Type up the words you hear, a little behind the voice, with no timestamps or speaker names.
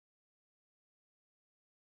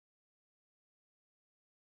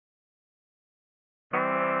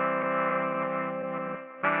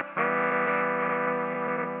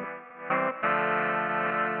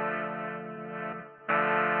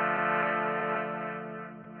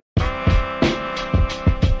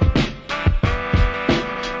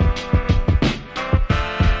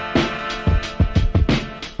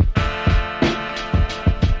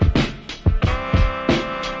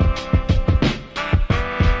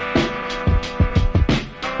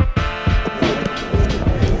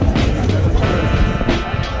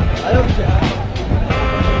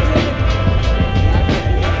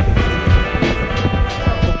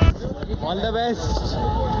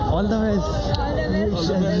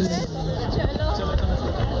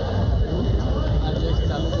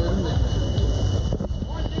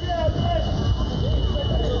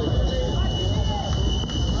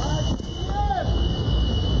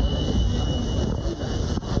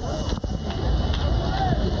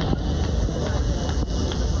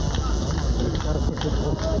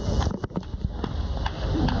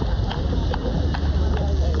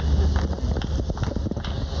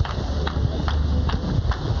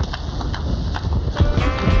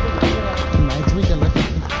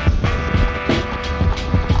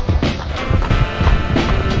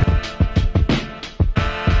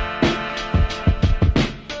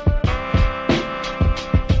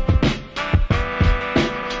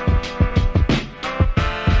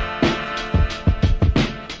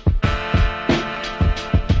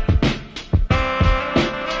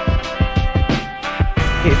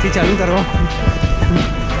AC चालू करो।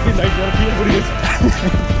 Light जल रही है पूरी।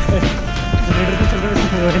 जनरेटर तो चल रहा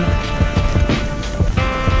है।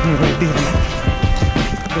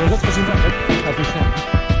 पसीना काफी से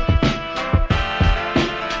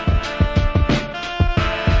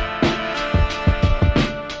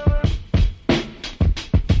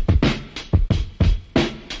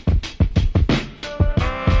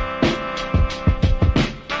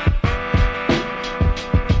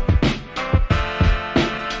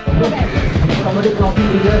मुझे काफी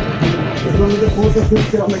मिल गया, इसमें मुझे 4 से 6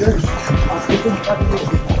 किलोमीटर आपको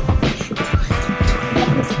कुछ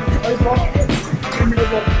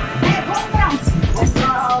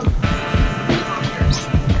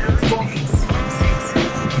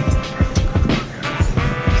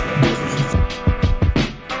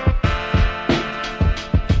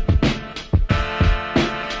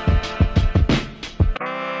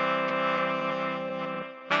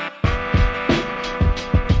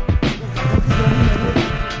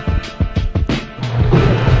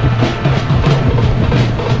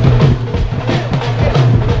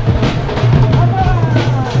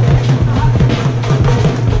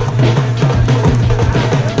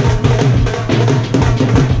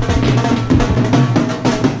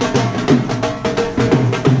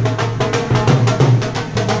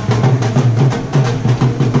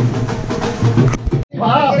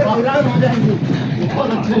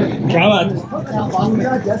क्या बात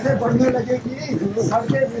जैसे बढ़ने लगेगी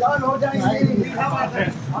सड़कें वीरान हो जाएंगी।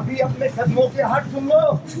 अभी अपने कदमों के हाथ सुन लो,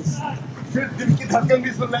 सिर्फ दिल की धड़कन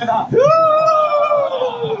भी सुन लेना।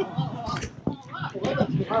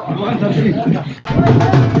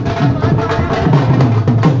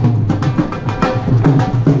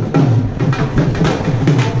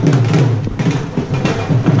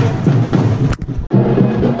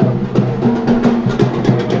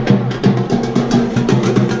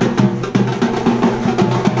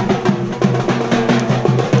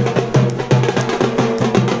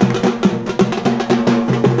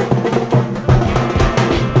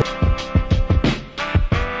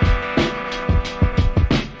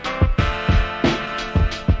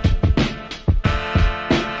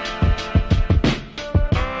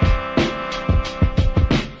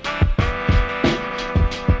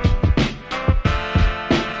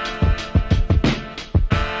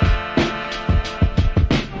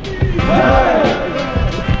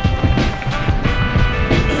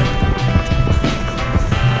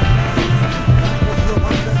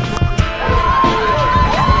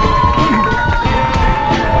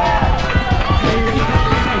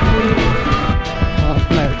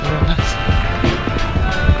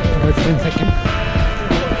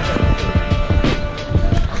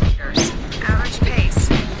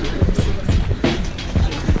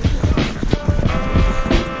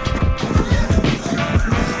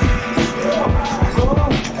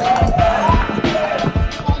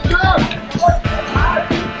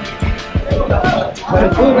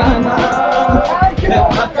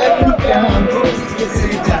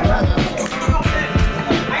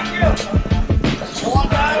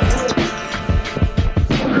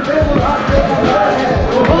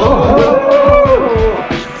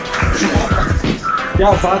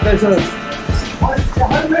 क्या बात है sir.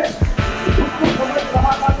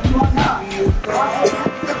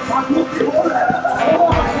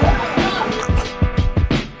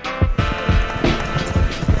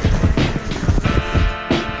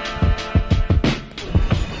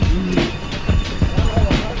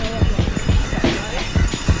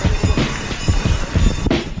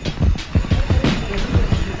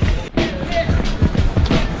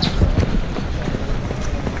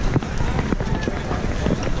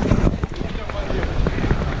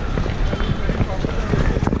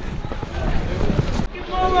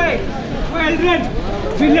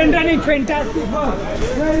 Finland running fantastic. Well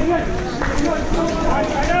done.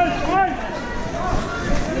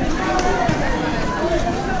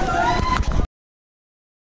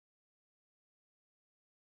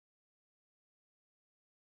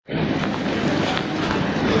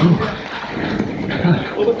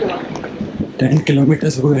 10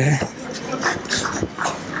 kilometres हो गए हैं।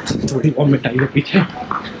 थोड़ी वॉमिट आई है पीछे,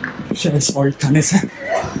 शायद सॉल्ट खाने से।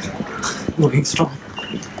 Going strong.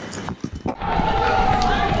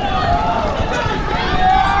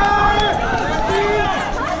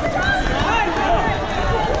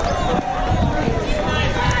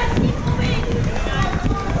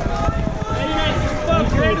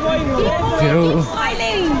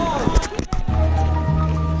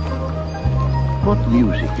 What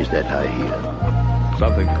music is that I hear?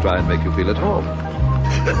 Something to try and make you feel at home.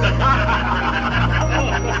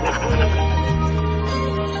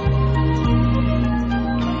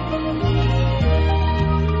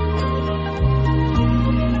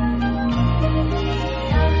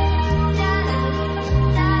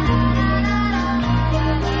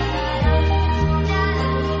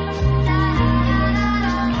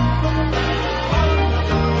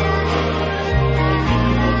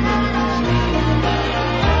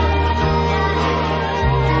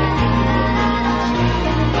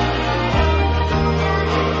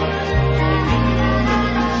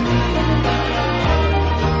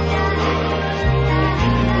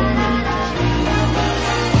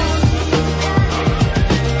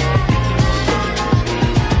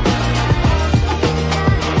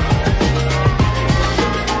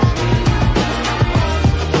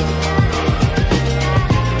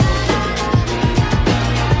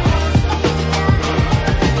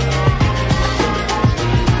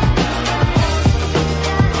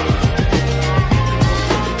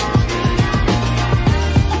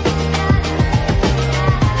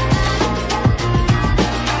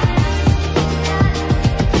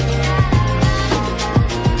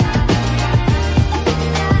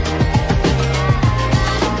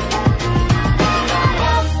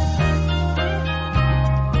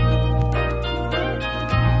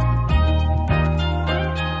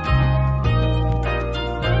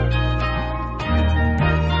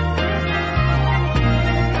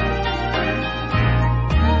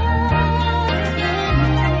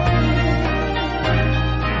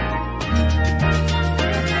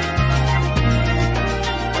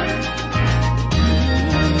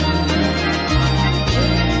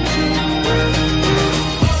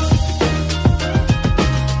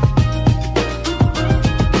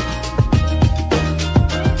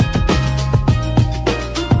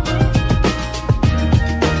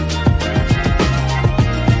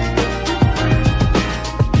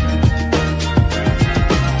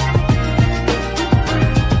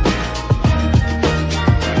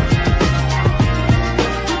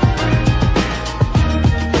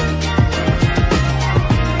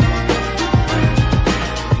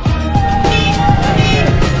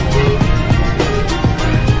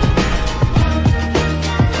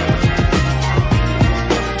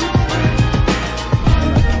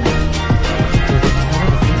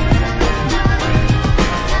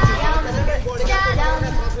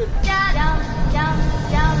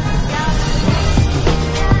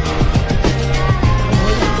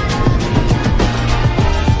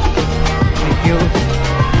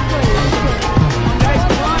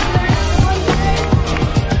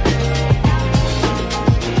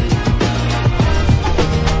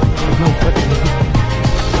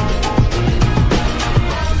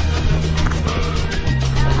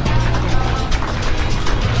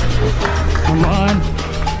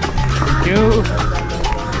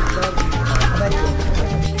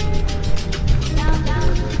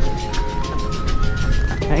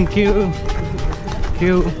 Thank you. Thank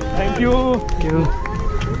you. Thank you. Thank you.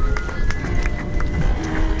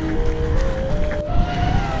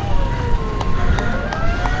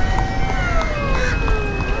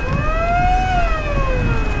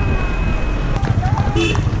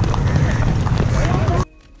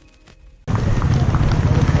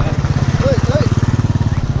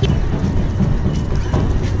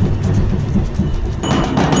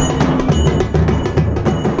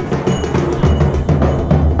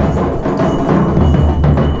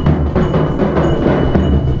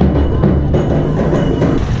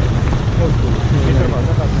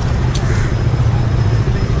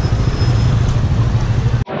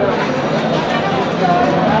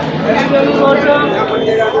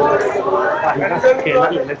 केला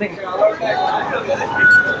ले लेते हैं।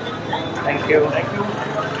 Thank you. Thank you.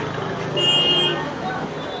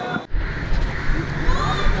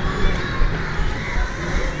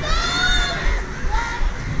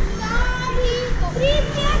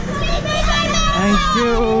 Thank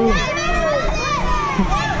you.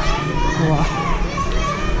 वाह।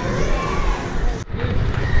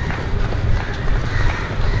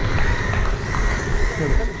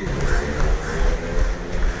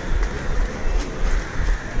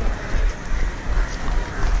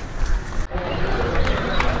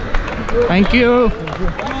 Thank you.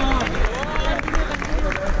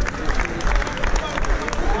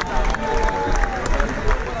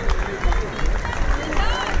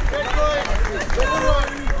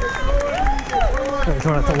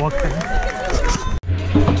 थोड़ा सा walk करें.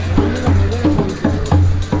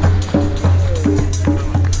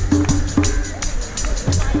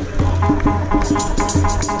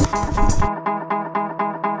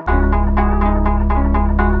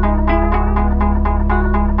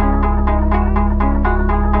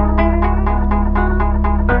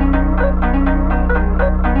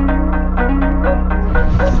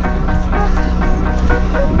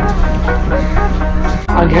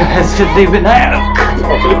 आगे है सिद्धिविनायक.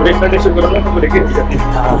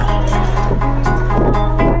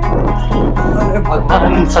 अरे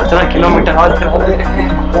भगवान 17 किलोमीटर और करा दे.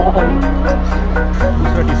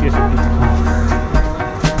 दूसरा TCS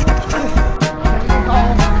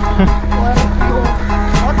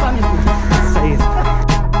सही है.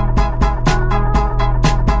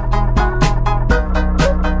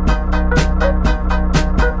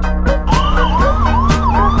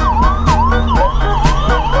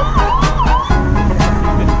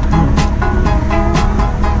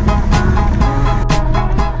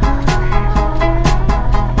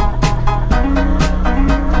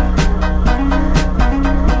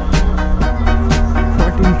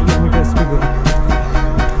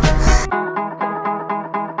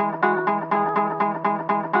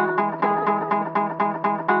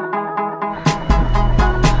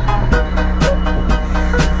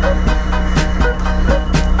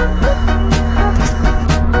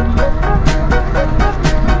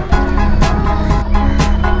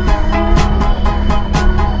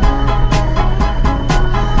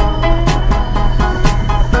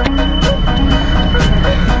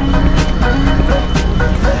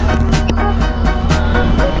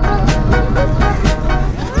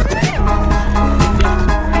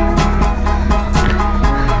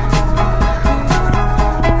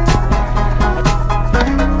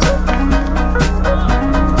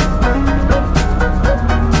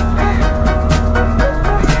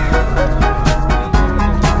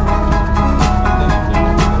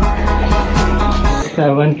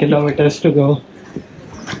 Seven kilometers to go.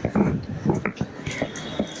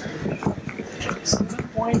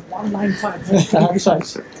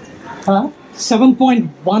 7.195. Huh?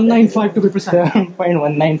 7.195 to be precise.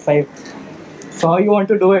 7.195. So how you want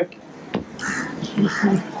to do it?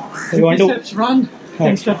 You want to steps run,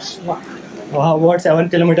 10 steps walk. Wow, what 7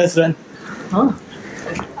 kilometers run? Huh?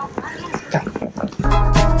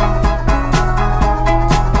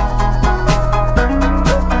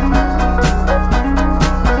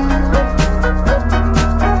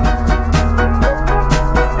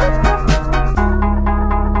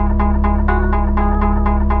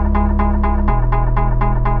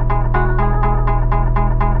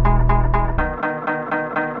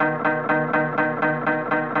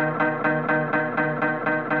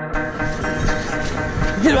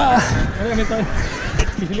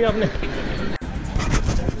 पिछली आपने